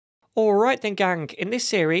Alright then gang, in this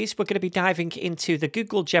series we're going to be diving into the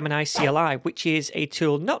Google Gemini CLI, which is a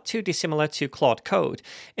tool not too dissimilar to Claude Code,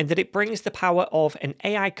 in that it brings the power of an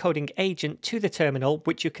AI coding agent to the terminal,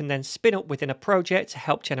 which you can then spin up within a project to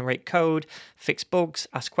help generate code, fix bugs,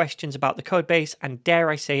 ask questions about the codebase, and dare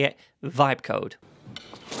I say it, vibe code.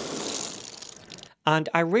 And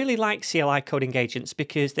I really like CLI coding agents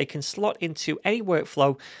because they can slot into any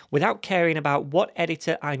workflow without caring about what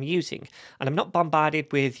editor I'm using. And I'm not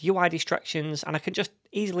bombarded with UI distractions, and I can just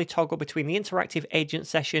easily toggle between the interactive agent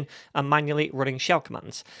session and manually running shell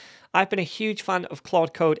commands. I've been a huge fan of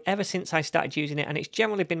Claude Code ever since I started using it, and it's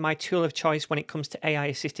generally been my tool of choice when it comes to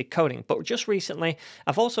AI-assisted coding. But just recently,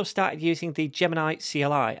 I've also started using the Gemini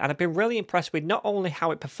CLI, and I've been really impressed with not only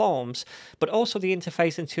how it performs, but also the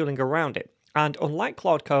interface and tooling around it. And unlike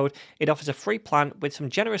Claude Code, it offers a free plan with some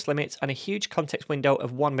generous limits and a huge context window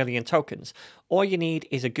of 1 million tokens. All you need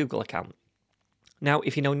is a Google account. Now,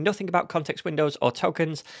 if you know nothing about context windows or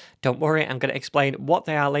tokens, don't worry, I'm going to explain what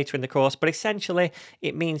they are later in the course, but essentially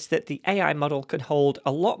it means that the AI model can hold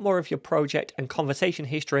a lot more of your project and conversation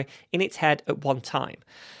history in its head at one time.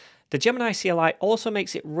 The Gemini CLI also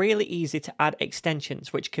makes it really easy to add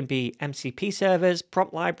extensions, which can be MCP servers,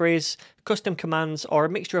 prompt libraries, custom commands, or a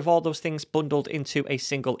mixture of all those things bundled into a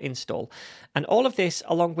single install. And all of this,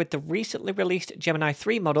 along with the recently released Gemini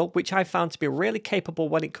 3 model, which I found to be really capable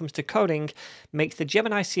when it comes to coding, makes the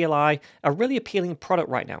Gemini CLI a really appealing product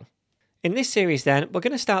right now. In this series then, we're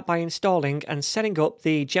going to start by installing and setting up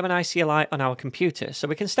the Gemini CLI on our computer so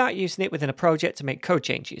we can start using it within a project to make code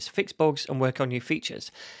changes, fix bugs, and work on new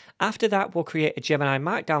features. After that, we'll create a Gemini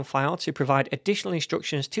Markdown file to provide additional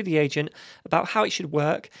instructions to the agent about how it should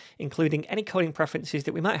work, including any coding preferences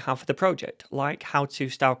that we might have for the project, like how to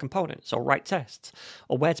style components or write tests,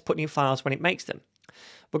 or where to put new files when it makes them.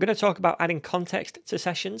 We're going to talk about adding context to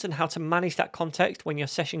sessions and how to manage that context when your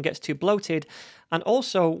session gets too bloated. And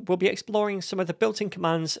also, we'll be exploring some of the built-in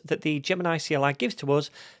commands that the Gemini CLI gives to us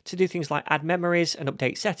to do things like add memories and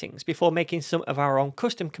update settings before making some of our own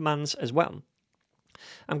custom commands as well.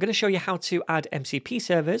 I'm going to show you how to add MCP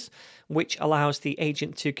servers, which allows the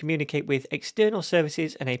agent to communicate with external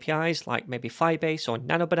services and APIs like maybe Firebase or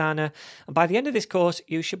NanoBanana. And by the end of this course,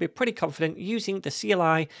 you should be pretty confident using the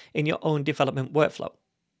CLI in your own development workflow.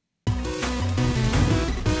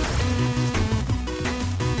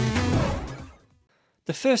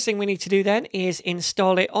 The first thing we need to do then is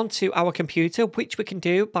install it onto our computer, which we can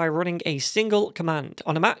do by running a single command.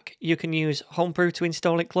 On a Mac, you can use Homebrew to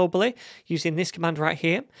install it globally using this command right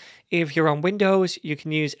here. If you're on Windows, you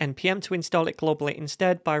can use npm to install it globally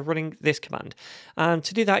instead by running this command. And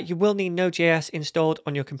to do that, you will need Node.js installed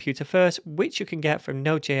on your computer first, which you can get from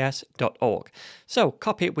nodejs.org. So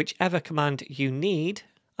copy whichever command you need,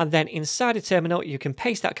 and then inside a terminal, you can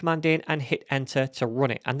paste that command in and hit enter to run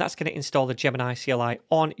it. And that's going to install the Gemini CLI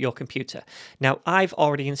on your computer. Now, I've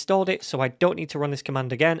already installed it, so I don't need to run this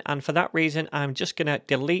command again. And for that reason, I'm just going to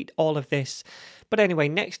delete all of this. But anyway,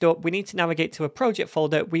 next up, we need to navigate to a project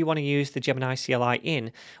folder we want to use the Gemini CLI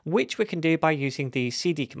in, which we can do by using the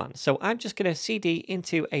cd command. So I'm just going to cd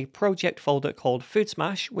into a project folder called Food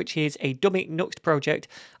Smash, which is a dummy Nuxt project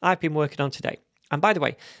I've been working on today. And by the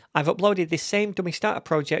way, I've uploaded this same dummy starter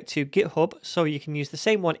project to GitHub, so you can use the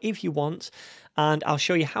same one if you want, and I'll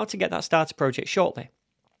show you how to get that starter project shortly.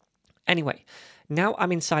 Anyway, now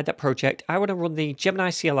I'm inside that project, I want to run the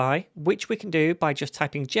Gemini CLI, which we can do by just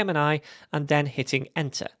typing Gemini and then hitting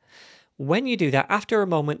enter. When you do that, after a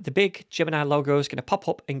moment, the big Gemini logo is going to pop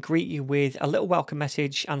up and greet you with a little welcome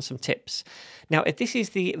message and some tips. Now, if this is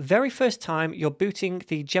the very first time you're booting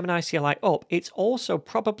the Gemini CLI up, it's also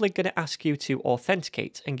probably going to ask you to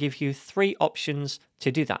authenticate and give you 3 options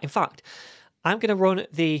to do that. In fact, I'm going to run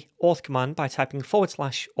the auth command by typing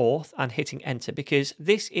 /auth and hitting enter, because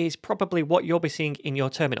this is probably what you'll be seeing in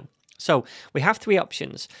your terminal. So we have 3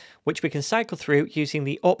 options, which we can cycle through using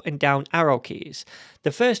the up and down arrow keys.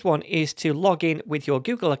 The first one is to log in with your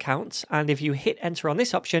Google account, and if you hit enter on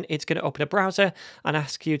this option, it's going to open a browser and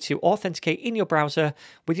ask you to authenticate in your browser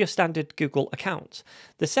with your standard Google account.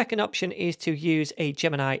 The second option is to use a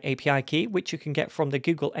Gemini API key, which you can get from the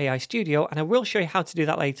Google AI Studio, and I will show you how to do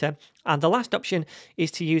that later. And the last option is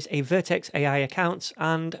to use a Vertex AI account,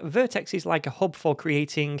 and Vertex is like a hub for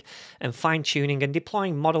creating and fine-tuning and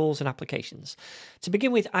deploying models and applications. To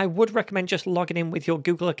begin with, I would recommend just logging in with your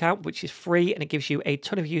Google account, which is free and it gives you a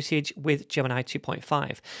ton of usage with Gemini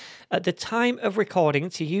 2.5. At the time of recording,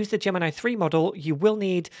 to use the Gemini 3 model, you will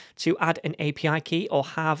need to add an API key or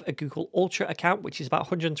have a Google Ultra account, which is about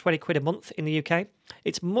 120 quid a month in the UK.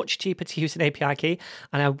 It's much cheaper to use an API key,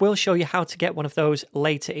 and I will show you how to get one of those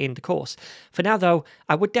later in the course. course. For now though,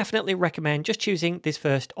 I would definitely recommend just choosing this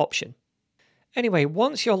first option. Anyway,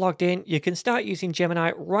 once you're logged in, you can start using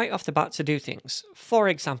Gemini right off the bat to do things. For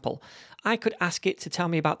example, I could ask it to tell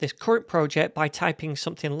me about this current project by typing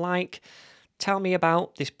something like, tell me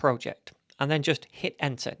about this project, and then just hit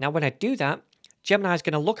enter. Now, when I do that, Gemini is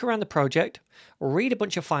going to look around the project, read a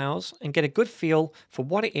bunch of files, and get a good feel for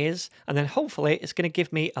what it is, and then hopefully it's going to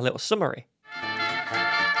give me a little summary.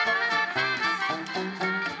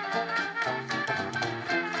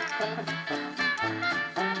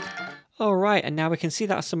 Alright, and now we can see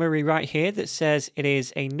that summary right here that says it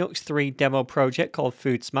is a Nuxt 3 demo project called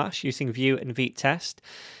Food Smash using Vue and Vite Test.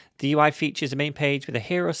 The UI features a main page with a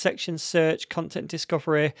hero section, search, content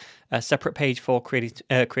discovery, a separate page for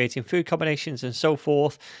creating food combinations and so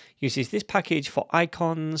forth. Uses this package for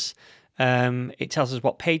icons. It tells us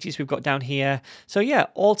what pages we've got down here. So yeah,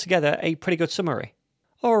 altogether a pretty good summary.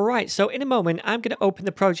 Alright, so in a moment I'm going to open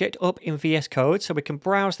the project up in VS Code so we can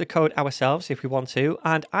browse the code ourselves if we want to,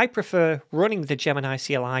 and I prefer running the Gemini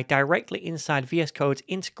CLI directly inside VS Code's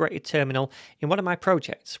integrated terminal in one of my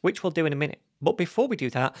projects, which we'll do in a minute. But before we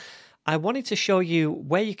do that, I wanted to show you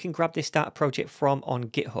where you can grab this starter project from on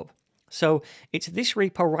GitHub. So it's this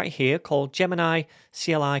repo right here called Gemini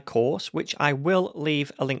CLI Course, which I will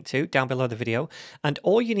leave a link to down below the video. And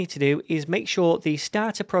all you need to do is make sure the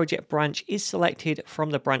starter project branch is selected from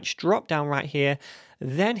the branch drop down right here.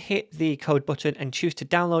 Then hit the code button and choose to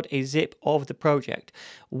download a zip of the project.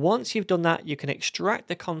 Once you've done that, you can extract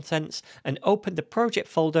the contents and open the project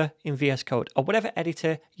folder in VS Code or whatever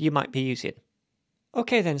editor you might be using.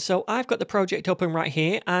 Okay then, so I've got the project open right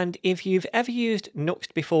here, and if you've ever used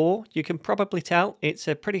Nuxt before, you can probably tell it's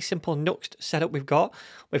a pretty simple Nuxt setup we've got.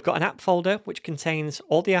 We've got an app folder which contains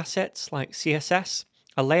all the assets like CSS,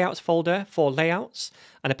 a layouts folder for layouts,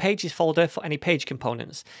 and a pages folder for any page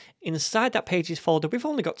components. Inside that pages folder, we've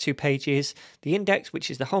only got two pages, the index, which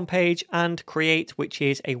is the home page, and create, which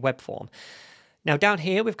is a web form. Now down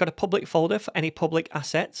here, we've got a public folder for any public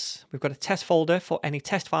assets. We've got a test folder for any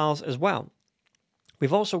test files as well.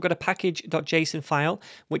 We've also got a package.json file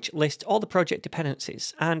which lists all the project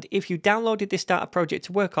dependencies, and if you downloaded this starter project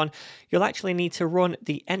to work on, you'll actually need to run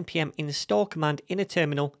the npm install command in a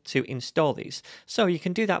terminal to install these. So you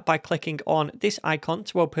can do that by clicking on this icon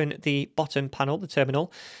to open the bottom panel, the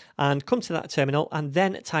terminal, and come to that terminal and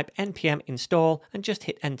then type npm install and just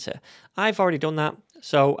hit enter. I've already done that,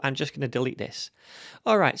 so I'm just going to delete this.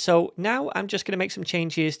 Alright, so now I'm just going to make some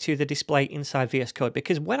changes to the display inside VS Code,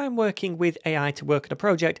 because when I'm working with AI to work on a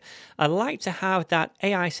project, I like to have that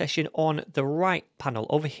AI session on the right panel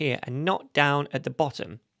over here and not down at the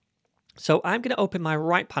bottom. So I'm going to open my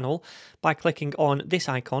right panel by clicking on this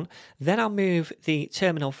icon, then I'll move the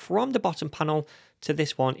terminal from the bottom panel to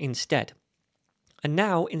this one instead. And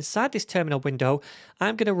now inside this terminal window,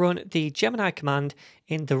 I'm going to run the Gemini command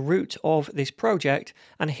in the root of this project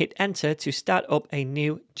and hit enter to start up a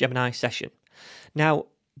new Gemini session. Now,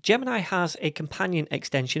 Gemini has a companion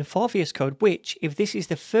extension for VS Code, which, if this is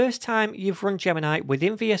the first time you've run Gemini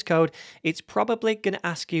within VS Code, it's probably going to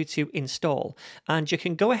ask you to install. And you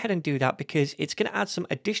can go ahead and do that because it's going to add some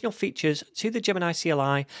additional features to the Gemini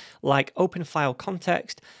CLI, like open file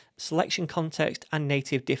context, selection context, and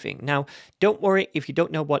native diffing. Now, don't worry if you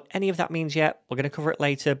don't know what any of that means yet, we're going to cover it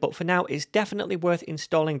later, but for now, it's definitely worth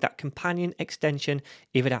installing that companion extension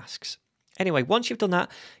if it asks. Anyway, once you've done that,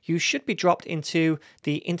 you should be dropped into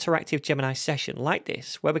the interactive Gemini session like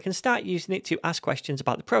this, where we can start using it to ask questions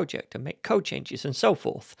about the project and make code changes and so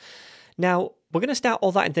forth. Now, we're going to start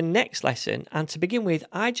all that in the next lesson, and to begin with,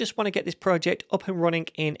 I just want to get this project up and running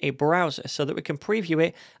in a browser so that we can preview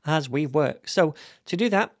it as we work. So to do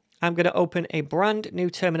that, I'm going to open a brand new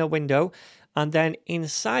terminal window, and then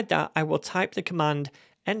inside that, I will type the command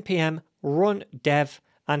npm run dev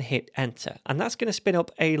and hit enter. And that's going to spin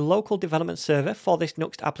up a local development server for this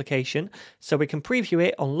Nuxt application, so we can preview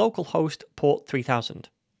it on localhost port 3000.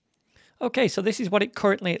 Okay, so this is what it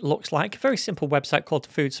currently looks like. A very simple website called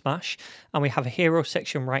Food Smash, and we have a hero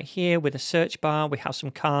section right here with a search bar. We have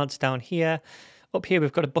some cards down here. Up here,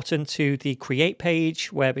 we've got a button to the create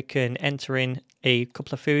page where we can enter in a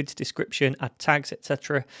couple of foods, description, add tags,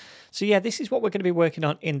 etc. So yeah, this is what we're going to be working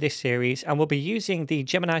on in this series, and we'll be using the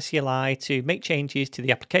Gemini CLI to make changes to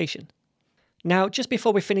the application. Now, just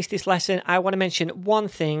before we finish this lesson, I want to mention one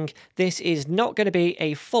thing. This is not going to be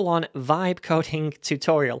a full-on vibe coding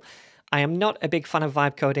tutorial. I am not a big fan of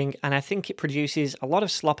vibe coding, and I think it produces a lot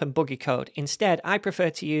of slop and buggy code. Instead, I prefer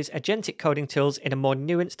to use agentic coding tools in a more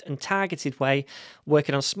nuanced and targeted way,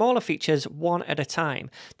 working on smaller features one at a time,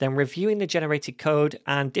 then reviewing the generated code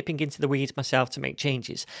and dipping into the weeds myself to make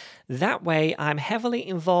changes. That way, I'm heavily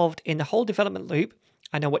involved in the whole development loop,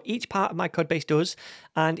 I know what each part of my code base does,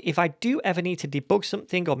 and if I do ever need to debug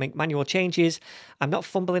something or make manual changes, I'm not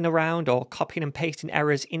fumbling around or copying and pasting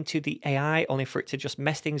errors into the AI only for it to just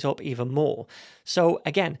mess things up even more. So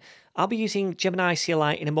again, I'll be using Gemini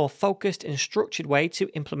CLI in a more focused and structured way to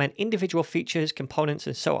implement individual features, components,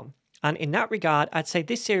 and so on. And in that regard, I'd say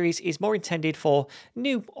this series is more intended for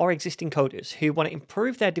new or existing coders who want to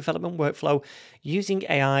improve their development workflow using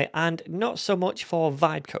AI, and not so much for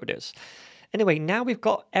vibe coders. Anyway, now we've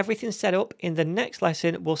got everything set up, in the next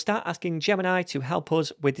lesson, we'll start asking Gemini to help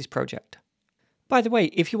us with this project. By the way,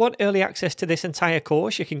 if you want early access to this entire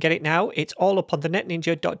course, you can get it now. It's all up on the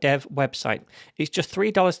NetNinja.dev website. It's just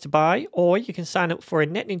 $3 to buy, or you can sign up for a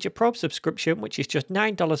NetNinja Pro subscription, which is just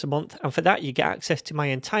 $9 a month. And for that, you get access to my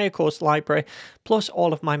entire course library, plus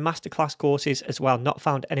all of my masterclass courses as well, not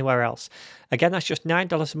found anywhere else. Again, that's just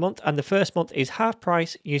 $9 a month, and the first month is half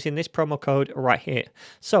price using this promo code right here.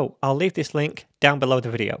 So I'll leave this link down below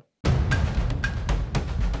the video.